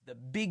the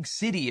big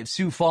city of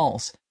Sioux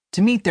Falls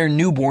to meet their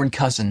newborn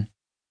cousin.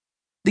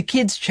 The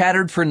kids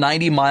chattered for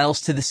 90 miles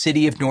to the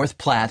city of North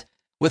Platte,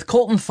 with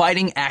Colton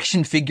fighting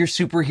action figure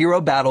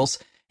superhero battles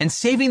and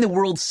saving the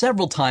world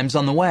several times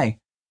on the way.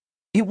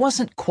 It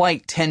wasn't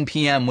quite 10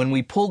 p.m. when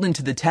we pulled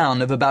into the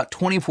town of about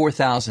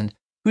 24,000,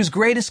 whose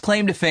greatest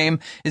claim to fame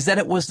is that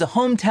it was the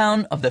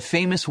hometown of the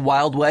famous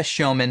Wild West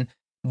showman,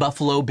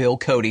 Buffalo Bill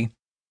Cody.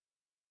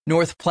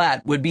 North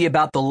Platte would be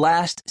about the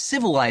last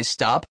civilized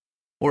stop,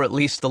 or at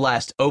least the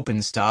last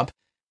open stop,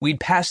 we'd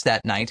pass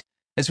that night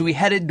as we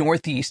headed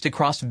northeast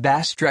across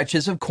vast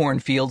stretches of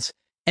cornfields,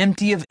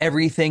 empty of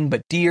everything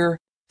but deer,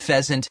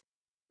 pheasant,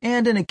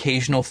 and an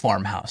occasional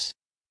farmhouse.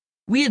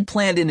 We had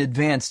planned in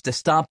advance to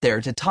stop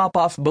there to top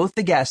off both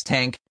the gas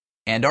tank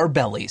and our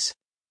bellies.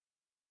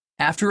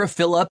 After a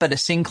fill-up at a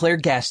Sinclair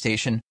gas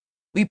station,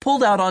 we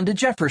pulled out onto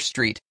Jeffers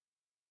Street,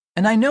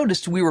 and I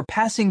noticed we were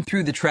passing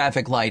through the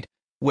traffic light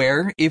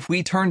where, if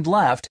we turned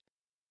left,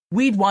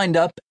 we'd wind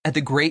up at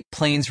the Great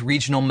Plains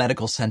Regional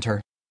Medical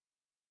Center.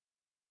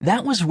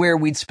 That was where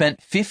we'd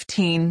spent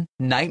 15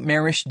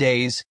 nightmarish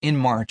days in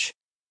March,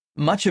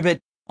 much of it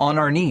on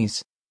our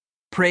knees,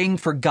 praying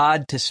for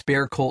God to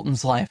spare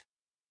Colton's life.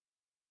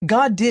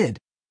 God did,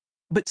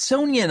 but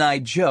Sonia and I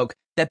joke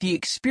that the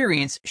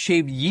experience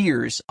shaved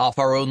years off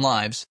our own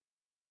lives.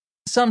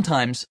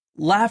 Sometimes,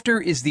 laughter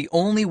is the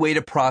only way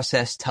to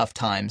process tough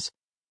times.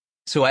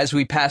 So as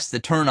we passed the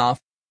turnoff,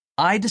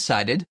 I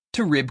decided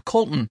to rib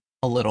Colton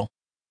a little.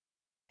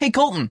 "Hey,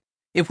 Colton,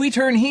 if we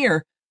turn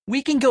here,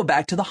 we can go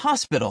back to the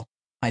hospital,"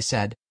 I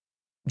said.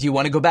 "Do you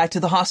want to go back to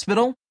the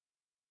hospital?"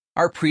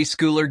 Our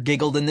preschooler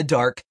giggled in the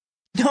dark.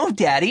 "No,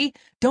 Daddy,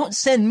 don't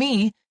send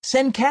me.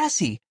 Send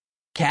Cassie.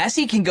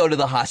 Cassie can go to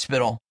the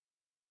hospital."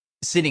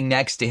 Sitting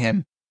next to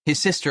him, his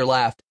sister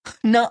laughed.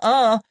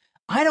 "Nuh-uh,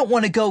 I don't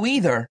want to go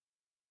either."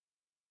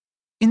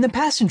 In the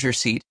passenger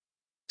seat,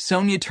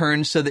 Sonia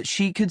turned so that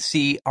she could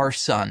see our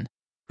son,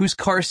 whose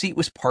car seat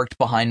was parked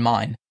behind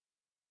mine.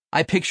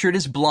 I pictured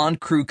his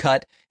blonde crew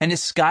cut and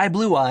his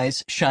sky-blue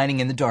eyes shining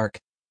in the dark.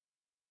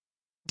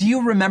 "Do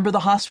you remember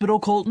the hospital,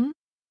 Colton?"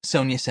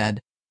 Sonia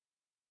said.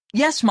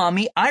 "Yes,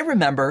 Mommy, I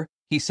remember,"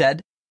 he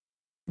said.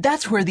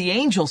 "That's where the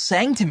angels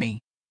sang to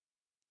me."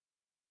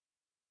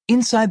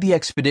 Inside the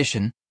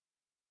expedition,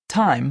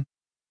 time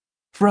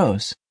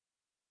froze.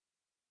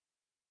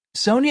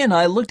 Sonia and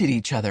I looked at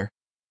each other,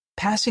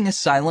 passing a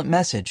silent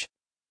message.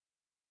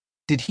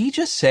 Did he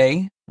just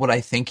say what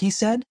I think he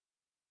said?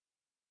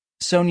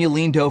 Sonia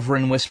leaned over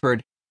and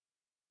whispered,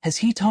 "Has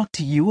he talked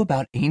to you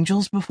about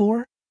angels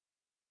before?"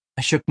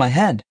 I shook my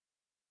head.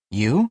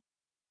 "You?"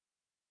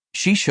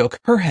 She shook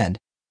her head.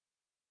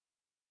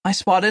 I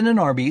spotted an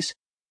Arby's,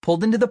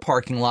 pulled into the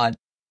parking lot,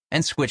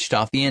 and switched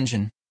off the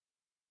engine.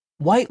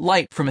 White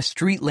light from a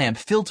street lamp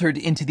filtered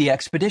into the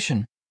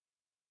expedition.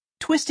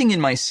 Twisting in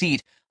my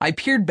seat, I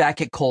peered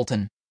back at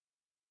Colton.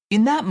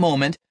 In that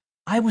moment,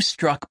 I was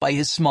struck by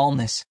his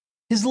smallness,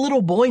 his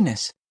little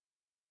boyness.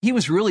 He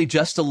was really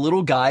just a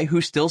little guy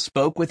who still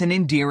spoke with an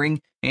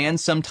endearing and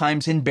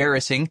sometimes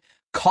embarrassing,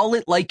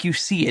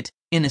 call-it-like-you-see-it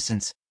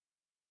innocence.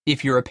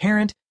 If you're a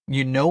parent,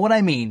 you know what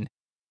I mean.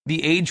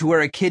 The age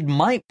where a kid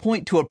might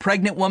point to a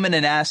pregnant woman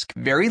and ask,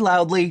 very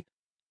loudly,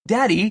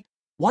 "Daddy,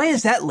 why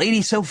is that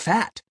lady so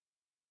fat?"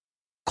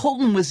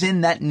 Colton was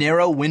in that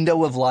narrow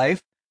window of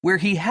life where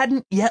he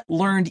hadn't yet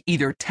learned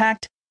either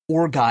tact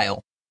or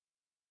guile.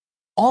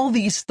 All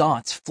these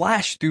thoughts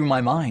flashed through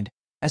my mind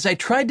as I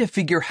tried to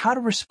figure how to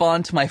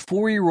respond to my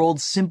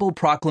 4-year-old's simple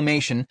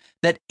proclamation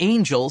that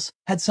angels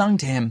had sung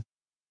to him.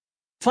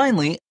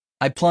 Finally,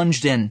 I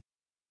plunged in.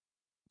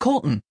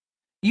 "Colton,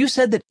 you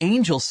said that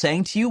angels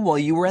sang to you while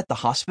you were at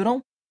the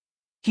hospital?"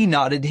 He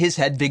nodded his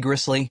head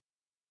vigorously.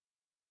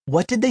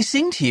 "What did they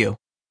sing to you?"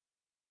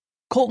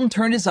 Colton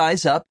turned his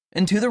eyes up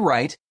and to the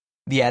right,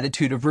 the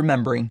attitude of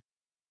remembering.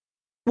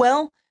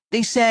 "Well,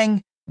 they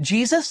sang,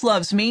 'Jesus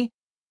loves me,'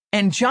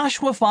 and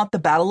 'Joshua fought the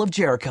battle of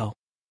Jericho,'"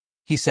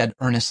 he said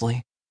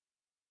earnestly.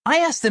 "I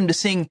asked them to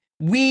sing,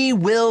 'We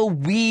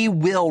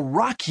will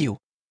rock you,'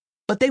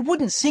 but they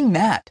wouldn't sing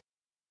that."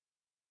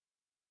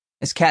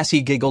 As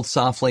Cassie giggled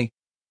softly,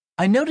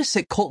 I noticed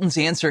that Colton's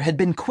answer had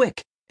been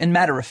quick and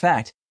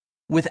matter-of-fact,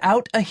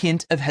 without a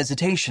hint of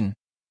hesitation.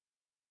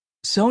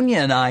 Sonia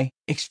and I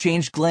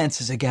exchanged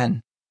glances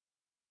again.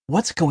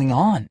 What's going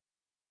on?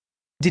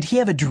 Did he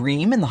have a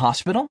dream in the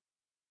hospital?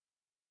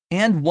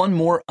 And one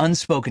more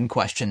unspoken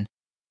question.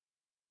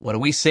 What do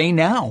we say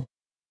now?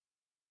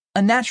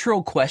 A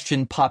natural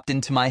question popped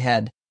into my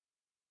head.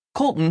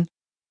 "Colton,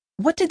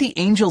 what did the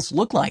angels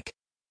look like?"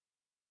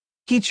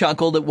 He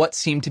chuckled at what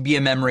seemed to be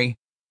a memory.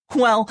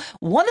 "Well,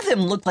 one of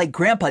them looked like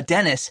Grandpa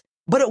Dennis,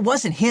 but it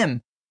wasn't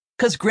him,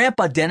 'cause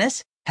Grandpa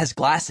Dennis has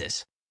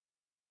glasses."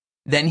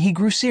 Then he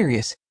grew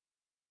serious.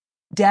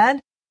 "Dad,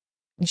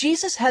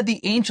 Jesus had the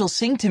angels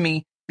sing to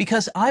me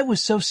because I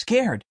was so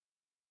scared.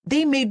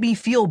 They made me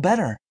feel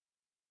better."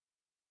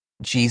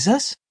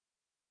 "Jesus?"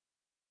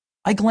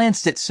 I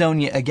glanced at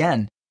Sonia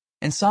again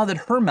and saw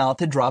that her mouth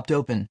had dropped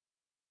open.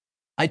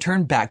 I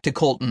turned back to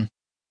Colton.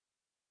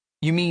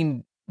 "You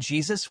mean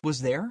Jesus was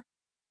there?"